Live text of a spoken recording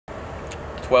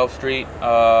12th Street.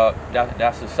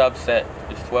 That's a subset.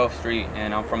 It's 12th Street,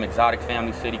 and I'm from Exotic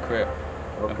Family City Crip.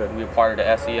 Okay. We're part of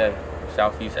the SEA,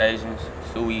 Southeast Asians,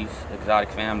 Sui's, Exotic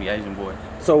Family, Asian Boys.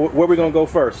 So where we gonna go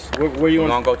first? Where you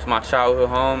want? I'm gonna go to my childhood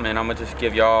home, and I'm gonna just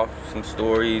give y'all some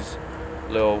stories,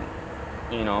 little,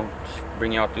 you know, just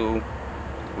bring y'all through.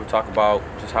 We'll talk about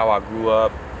just how I grew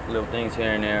up, little things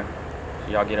here and there,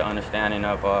 so y'all get an understanding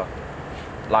of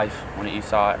life on the east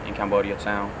side in Cambodia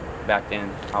Town back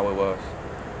then, how it was.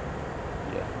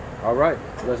 Yeah. All right,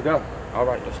 let's go. All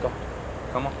right, let's go.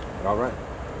 Come on. All right.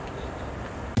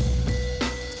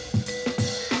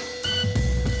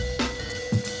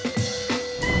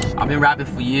 I've been rapping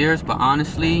for years, but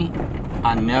honestly,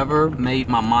 I never made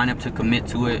my mind up to commit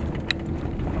to it,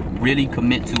 really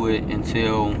commit to it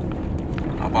until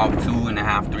about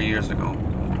 2.5, 3 years ago.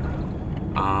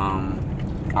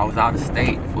 I was out of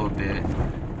state for a bit,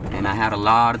 and I had a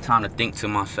lot of time to think to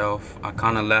myself. I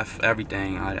kind of left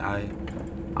everything. I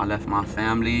left my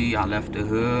family, I left the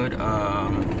hood,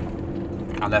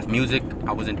 I left music.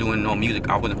 I wasn't doing no music,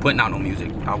 I wasn't putting out no music.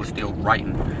 I was still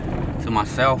writing to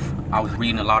myself. I was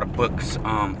reading a lot of books,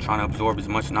 trying to absorb as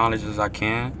much knowledge as I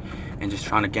can, and just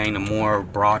trying to gain a more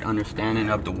broad understanding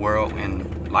of the world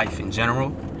and life in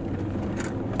general.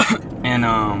 And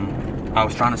I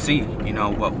was trying to see, you know,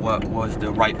 what was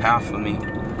the right path for me.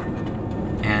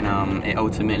 And it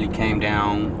ultimately came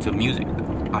down to music.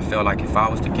 I felt like if I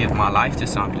was to give my life to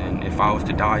something, if I was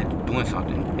to die doing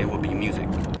something, it would be music.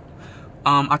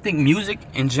 I think music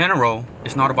in general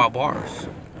is not about bars.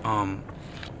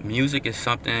 Music is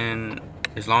something,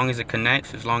 as long as it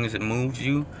connects, as long as it moves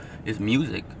you, it's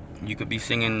music. You could be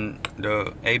singing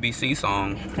the ABC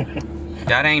song.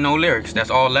 That ain't no lyrics, that's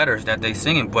all letters that they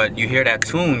singing, but you hear that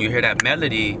tune, you hear that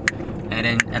melody, and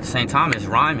then at the same time it's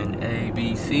rhyming. A,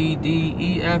 B, C, D,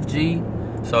 E, F, G.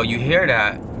 So you hear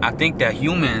that. I think that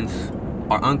humans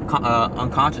are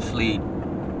unconsciously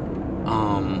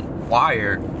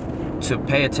wired to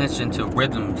pay attention to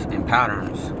rhythms and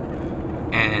patterns.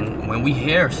 And when we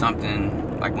hear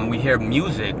something, like when we hear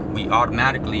music, we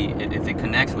automatically, if it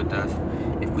connects with us,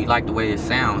 if we like the way it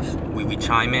sounds, we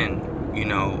chime in, you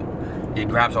know, it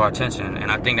grabs our attention. And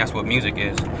I think that's what music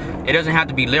is. It doesn't have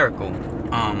to be lyrical.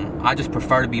 I just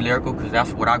prefer to be lyrical because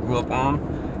that's what I grew up on,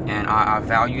 and I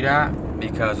value that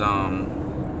because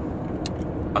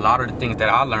a lot of the things that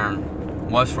I learned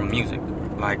was from music,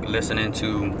 like listening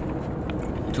to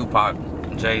Tupac,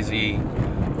 Jay-Z.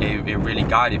 It really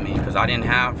guided me because I didn't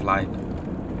have like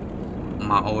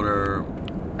my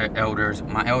elders.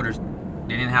 My elders,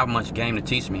 they didn't have much game to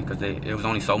teach me because it was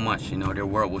only so much, you know, their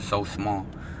world was so small.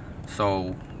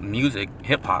 So music,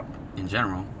 hip hop in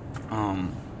general,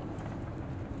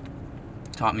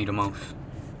 taught me the most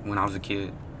when I was a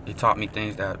kid. It taught me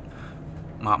things that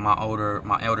my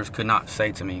elders could not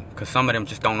say to me because some of them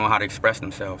just don't know how to express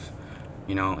themselves,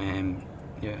 you know. And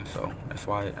yeah, so that's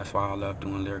why I love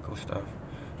doing lyrical stuff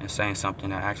and saying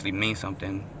something that actually means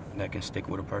something that can stick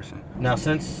with a person. Now,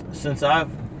 since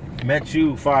I've met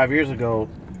you 5 years ago,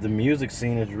 the music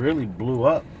scene has really blew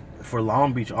up for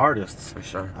Long Beach artists. For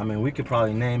sure. I mean, we could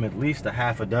probably name at least a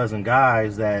half a dozen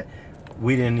guys that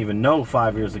we didn't even know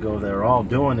 5 years ago that are all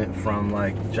doing it, from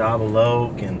like Jabba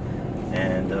Loke and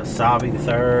Savi the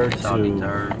Third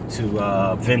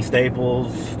to Vince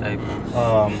Staples.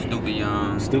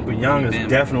 Stupid Young is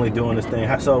definitely doing this thing.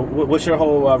 So what's your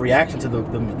whole reaction to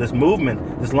this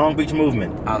movement, this Long Beach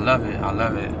movement? I love it.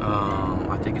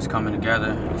 I think it's coming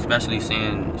together, especially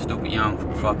seeing Stupid Young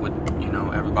fuck with, you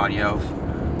know, everybody else.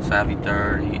 Savi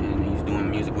Third, and he's doing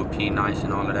music with P Nice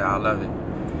and all of that. I love it.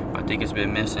 I think it's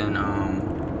been missing,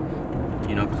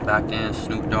 you know, because back then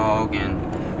Snoop Dogg and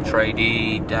Trey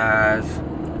D, Daz,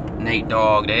 Nate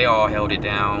Dogg, they all held it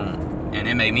down, and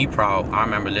it made me proud. I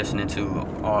remember listening to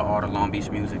all the Long Beach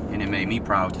music, and it made me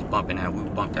proud just bumping that. We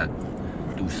bumped that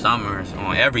through summers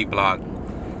on every block,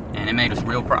 and it made us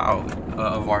real proud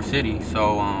of our city.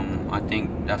 So I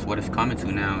think that's what it's coming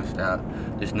to now, is that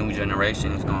this new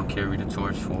generation is going to carry the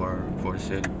torch for the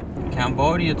city.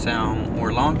 Cambodia Town,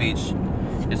 or Long Beach,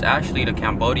 is actually the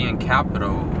Cambodian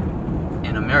capital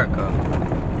in America.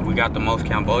 We got the most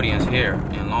Cambodians here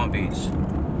in Long Beach.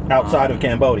 Outside of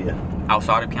Cambodia?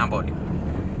 Outside of Cambodia.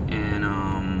 And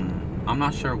I'm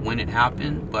not sure when it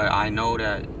happened, but I know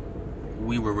that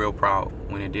we were real proud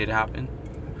when it did happen.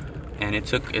 And it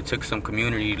took some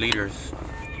community leaders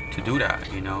to do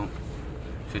that, you know,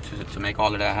 to make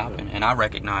all of that happen. And I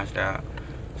recognize that.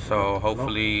 So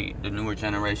hopefully the newer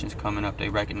generations coming up, they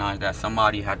recognize that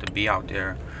somebody had to be out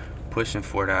there pushing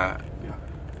for that.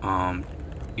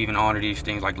 Even all of these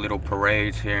things like little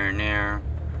parades here and there,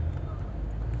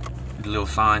 the little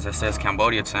signs that says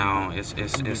Cambodia Town, it's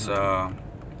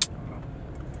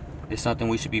it's something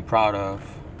we should be proud of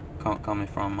coming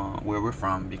from where we're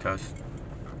from, because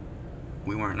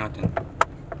we weren't nothing.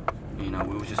 You know,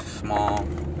 we was just a small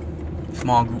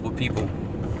group of people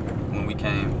when we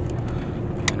came.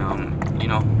 And you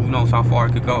know, who knows how far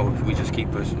it could go if we just keep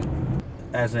pushing.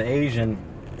 As an Asian,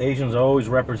 Asians are always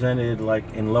represented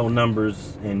like in low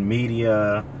numbers in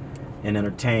media, in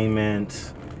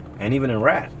entertainment, and even in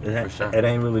rap. It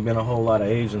ain't really been a whole lot of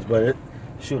Asians, but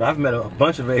shoot, I've met a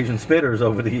bunch of Asian spitters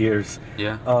over the years.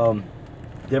 Yeah.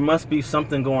 There must be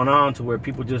something going on to where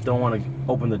people just don't want to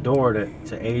open the door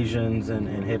to Asians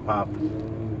and hip hop.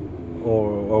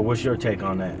 Or what's your take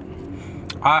on that?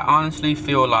 I honestly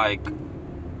feel like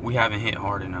we haven't hit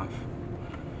hard enough.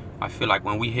 I feel like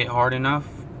when we hit hard enough,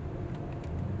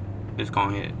 it's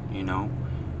gonna hit, you know.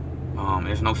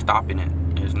 There's no stopping it.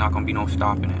 There's not gonna be no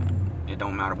stopping it. It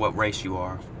don't matter what race you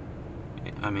are.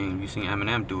 I mean, you seen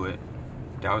Eminem do it.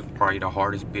 That was probably the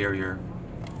hardest barrier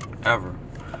ever.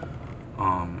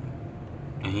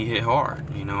 And he hit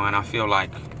hard, you know, and I feel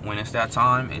like when it's that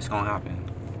time, it's gonna happen.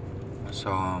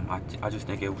 So I just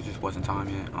think it just wasn't time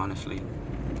yet, honestly.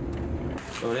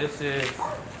 So this is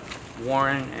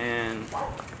Warren and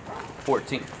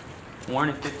 14th. Warren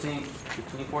and 15th,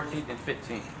 between 14th and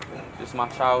 15th. This is my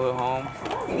childhood home,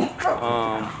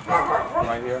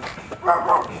 right here.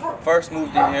 First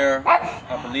moved in here,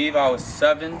 I believe I was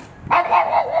 7.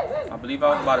 I believe I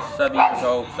was about 7 years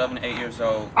old, 7 to 8 years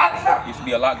old. Used to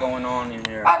be a lot going on in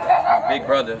here. My big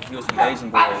brother, he was from Asian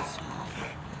boys.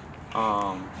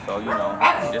 So you know,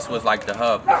 this was like the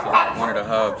hub. This was like one of the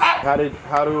hubs.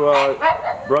 How do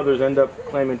brothers end up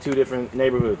claiming 2 different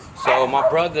neighborhoods? So my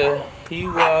brother, he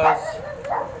was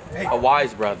a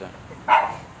wise brother.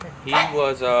 He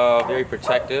was very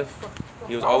protective.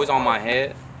 He was always on my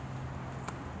head.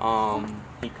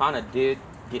 He kind of did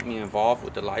get me involved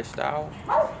with the lifestyle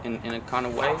in a kind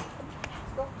of way.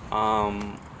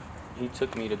 He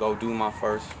took me to go do my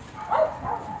first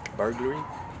burglary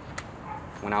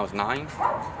when I was 9.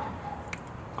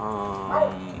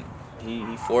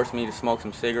 He forced me to smoke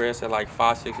some cigarettes at like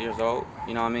 5, 6 years old,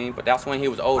 you know what I mean? But that's when he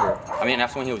was older. I mean,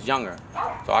 that's when he was younger.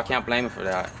 So I can't blame him for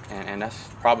that. And that's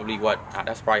probably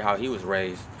how he was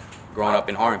raised, growing up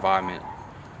in our environment.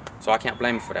 So I can't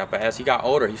blame him for that. But as he got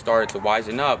older, he started to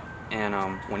wisen up. And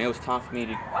when it was time for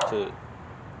me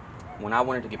when I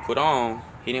wanted to get put on,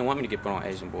 he didn't want me to get put on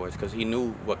Asian boys because he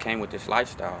knew what came with this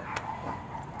lifestyle.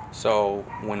 So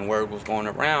when word was going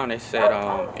around, they said,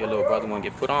 your little brother want to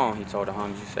get put on. He told the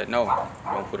homies, he said, no,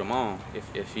 don't put him on.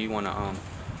 If he wanna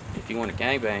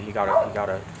gangbang, he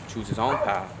gotta choose his own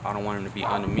path. I don't want him to be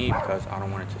under me because I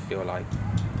don't want it to feel like,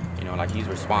 you know, like he's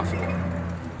responsible.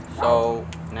 So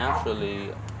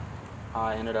naturally,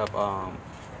 I ended up,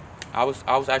 I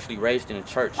was actually raised in a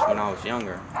church when I was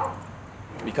younger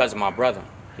because of my brother.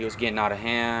 He was getting out of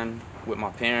hand with my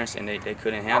parents, and they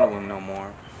couldn't handle him no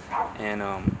more. And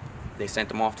they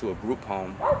sent him off to a group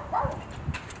home.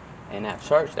 And that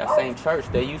same church,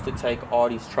 they used to take all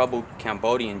these troubled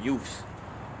Cambodian youths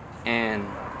and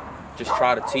just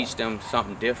try to teach them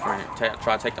something different,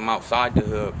 try to take them outside the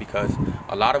hood, because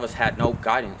a lot of us had no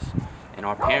guidance. And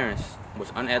our parents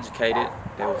was uneducated,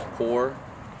 they was poor,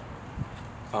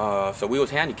 so we was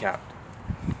handicapped,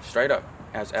 straight up.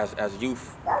 As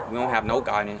youth, we don't have no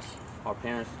guidance. Our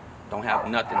parents don't have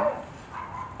nothing.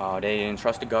 They didn't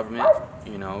trust the government,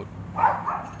 you know.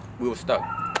 We were stuck.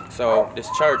 So this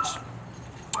church,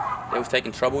 they was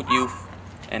taking troubled youth,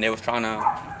 and they was trying to,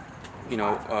 you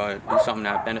know, do something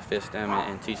that benefits them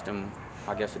and teach them,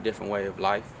 I guess, a different way of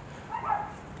life.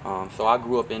 So I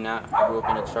grew up in that. I grew up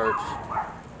in a church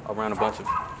around a bunch of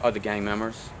other gang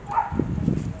members.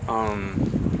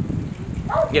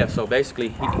 Yeah, so basically,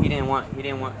 he didn't want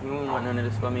none of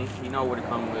this for me. He know what it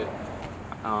come with.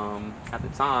 At the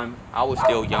time, I was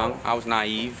still young. I was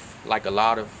naive, like a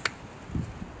lot of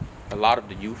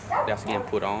the youth that's getting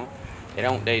put on.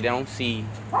 They don't see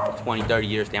 20, 30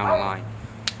 years down the line.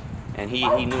 And he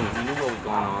knew what was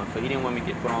going on, so he didn't want me to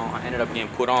get put on. I ended up getting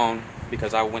put on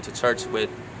because I went to church with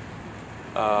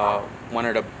one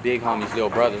of the big homies' little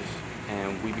brothers,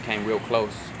 and we became real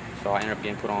close. So I ended up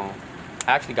getting put on.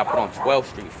 I actually got put on 12th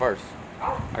Street first.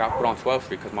 I got put on 12th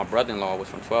Street because my brother-in-law was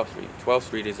from 12th Street. 12th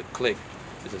Street is a clique.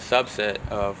 It's a subset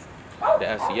of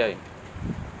the SCA.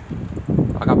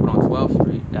 I got put on 12th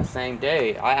Street. That same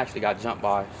day, I actually got jumped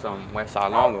by some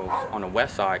Westside Longos on the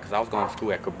west side because I was going to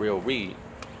school at Cabrillo Reed.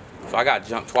 So I got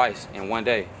jumped twice in one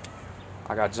day.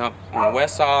 I got jumped on the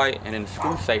west side, and then the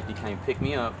school safety came pick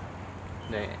me up.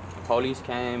 The police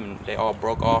came, and they all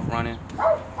broke off running.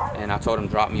 And I told them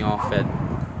to drop me off at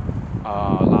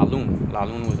La Lune. La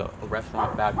Lune was a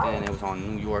restaurant back then. It was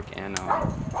on New York and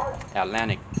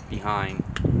Atlantic behind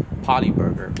Polly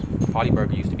Burger. Polly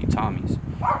Burger used to be Tommy's.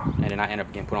 And then I ended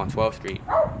up getting put on 12th Street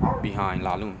behind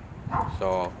La Lune.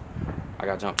 So I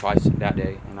got jumped twice that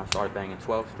day, and I started banging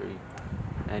 12th Street.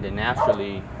 And then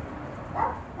naturally,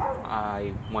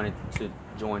 I wanted to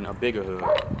join a bigger hood,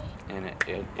 and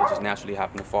it just naturally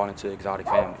happened to fall into Exotic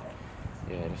Family.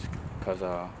 Yeah, just because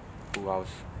who I was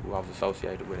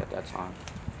associated with at that time.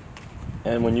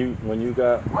 And when you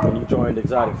joined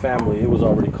Exotic Family, it was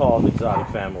already called Exotic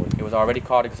Family. It was already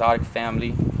called Exotic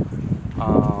Family.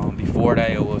 Before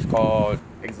that, it was called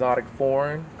Exotic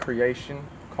Foreign Creation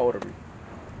Coterie.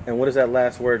 And what does that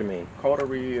last word mean?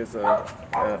 Coterie is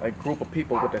a group of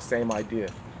people with the same idea.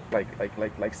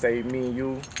 Like say me and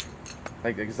you,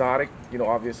 like exotic, you know,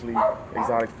 obviously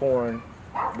exotic foreign,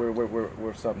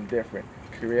 we're something different.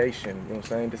 Creation, you know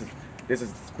what I'm saying? This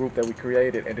is this group that we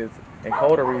created, and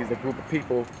Coterie is a group of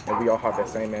people, and we all have that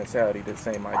same mentality, the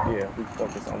same idea. We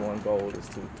focus on one goal, is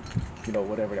to, you know,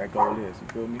 whatever that goal is. You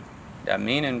feel me? That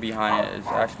meaning behind it is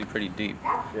actually pretty deep.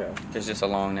 Yeah. It's just a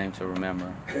long name to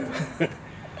remember.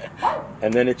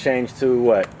 And then it changed to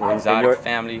what? Exotic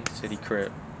Family City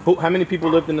Crip. How many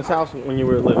people lived in this house when you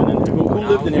were living in here? Who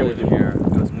lived in here with you?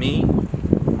 It was me,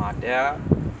 my dad,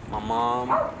 my mom,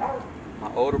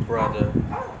 my older brother,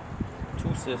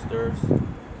 2 sisters,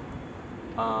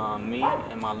 me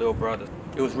and my little brother.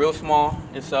 It was real small.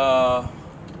 It's like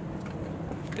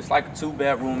a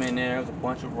 2-bedroom in there. There's a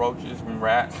bunch of roaches and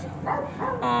rats.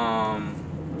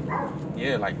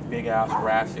 Yeah, like big ass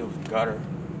rats. It was gutter.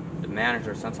 The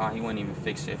manager, sometimes he wouldn't even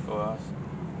fix shit for us.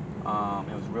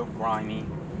 It was real grimy.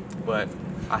 But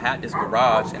I had this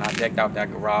garage, and I decked out that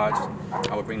garage.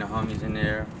 I would bring the homies in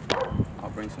there. I'll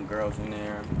bring some girls in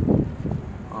there.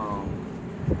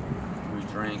 We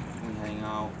drink, we hang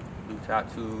out, do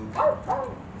tattoos,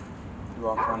 do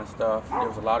all kind of stuff. There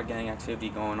was a lot of gang activity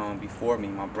going on before me.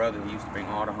 My brother, he used to bring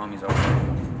all the homies over.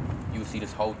 You would see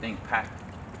this whole thing packed.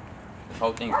 This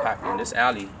whole thing packed in this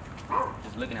alley.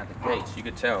 Just looking at the gates, you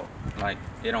could tell, like,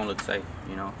 it don't look safe,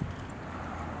 you know,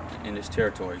 in this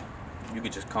territory. You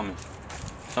could just come and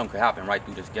something could happen right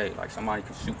through this gate. Like somebody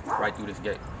could shoot right through this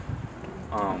gate.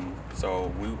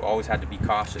 So we always had to be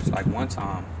cautious. Like one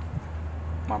time,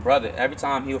 my brother, every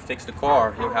time he would fix the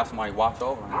car, he would have somebody watch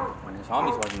over him. When his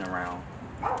homies wasn't around,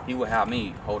 he would have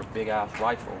me hold a big ass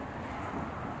rifle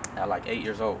at like 8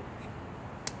 years old.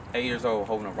 8 years old,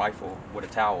 holding a rifle with a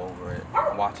towel over it,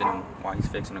 watching him while he's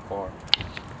fixing the car.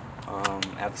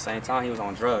 At the same time, he was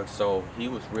on drugs, so he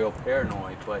was real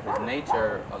paranoid, but his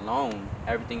nature alone,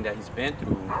 everything that he's been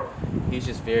through, he's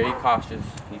just very cautious.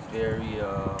 He's very,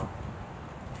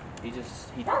 he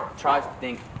tries to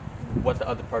think what the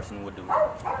other person would do,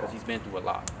 because he's been through a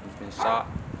lot. He's been shot,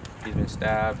 he's been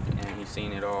stabbed, and he's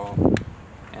seen it all.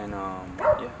 And yeah,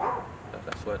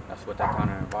 that's what that kind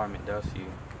of environment does to you.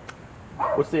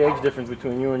 What's the age difference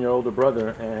between you and your older brother,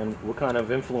 and what kind of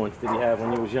influence did he have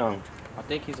when he was young? I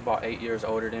think he's about 8 years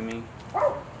older than me.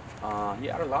 He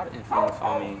had a lot of influence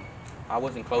on me. I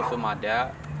wasn't close with my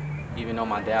dad, even though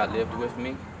my dad lived with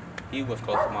me. He was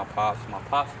close to my pops. My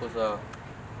pops was a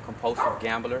compulsive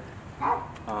gambler.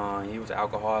 He was an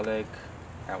alcoholic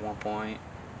at one point.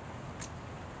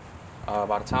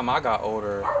 By the time I got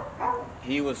older,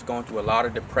 he was going through a lot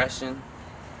of depression,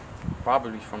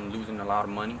 probably from losing a lot of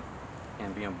money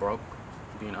and being broke,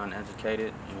 being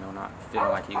uneducated, you know, not feeling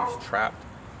like he was trapped.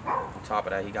 On top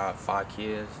of that, he got 5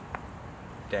 kids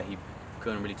that he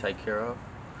couldn't really take care of.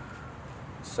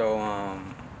 So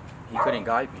he couldn't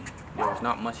guide me. There was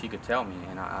not much he could tell me,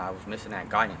 and I was missing that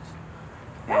guidance.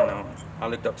 And I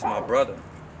looked up to my brother.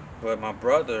 But my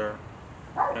brother,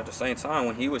 at the same time,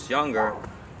 when he was younger,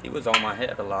 he was on my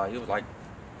head a lot. He was like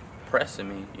pressing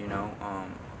me, you know.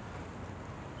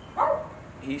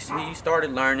 He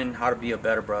started learning how to be a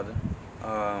better brother.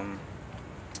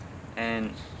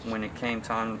 And when it came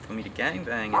time for me to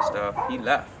gangbang and stuff, he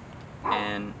left.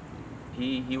 And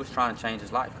he was trying to change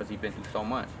his life because he'd been through so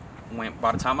much.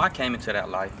 By the time I came into that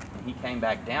life, and he came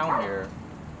back down here,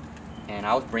 and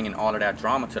I was bringing all of that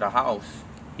drama to the house,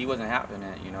 he wasn't having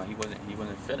it, you know, he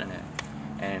wasn't feeling it.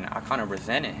 And I kind of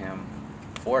resented him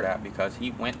for that because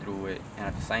he went through it, and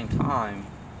at the same time,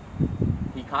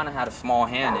 he kind of had a small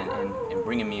hand in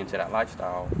bringing me into that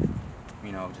lifestyle,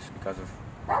 you know, just because of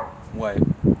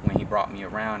when he brought me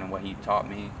around and what he taught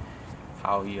me,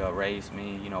 how he raised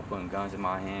me, you know, putting guns in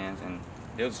my hands, and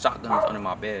there was shotguns under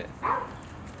my bed.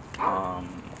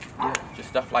 Yeah, just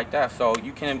stuff like that. So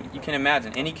you can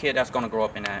imagine any kid that's gonna grow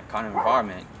up in that kind of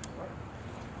environment,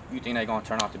 you think they're gonna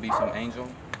turn out to be some angel?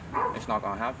 It's not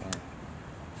gonna happen.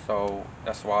 So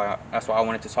that's why I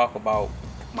wanted to talk about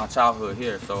my childhood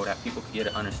here, so that people could get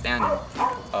an understanding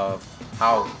of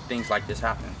how things like this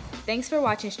happen. Thanks for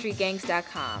watching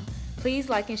StreetGangs.com. Please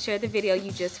like and share the video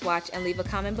you just watched and leave a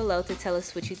comment below to tell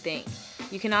us what you think.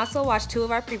 You can also watch 2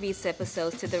 of our previous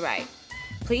episodes to the right.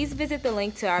 Please visit the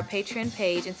link to our Patreon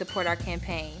page and support our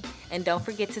campaign. And don't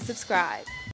forget to subscribe.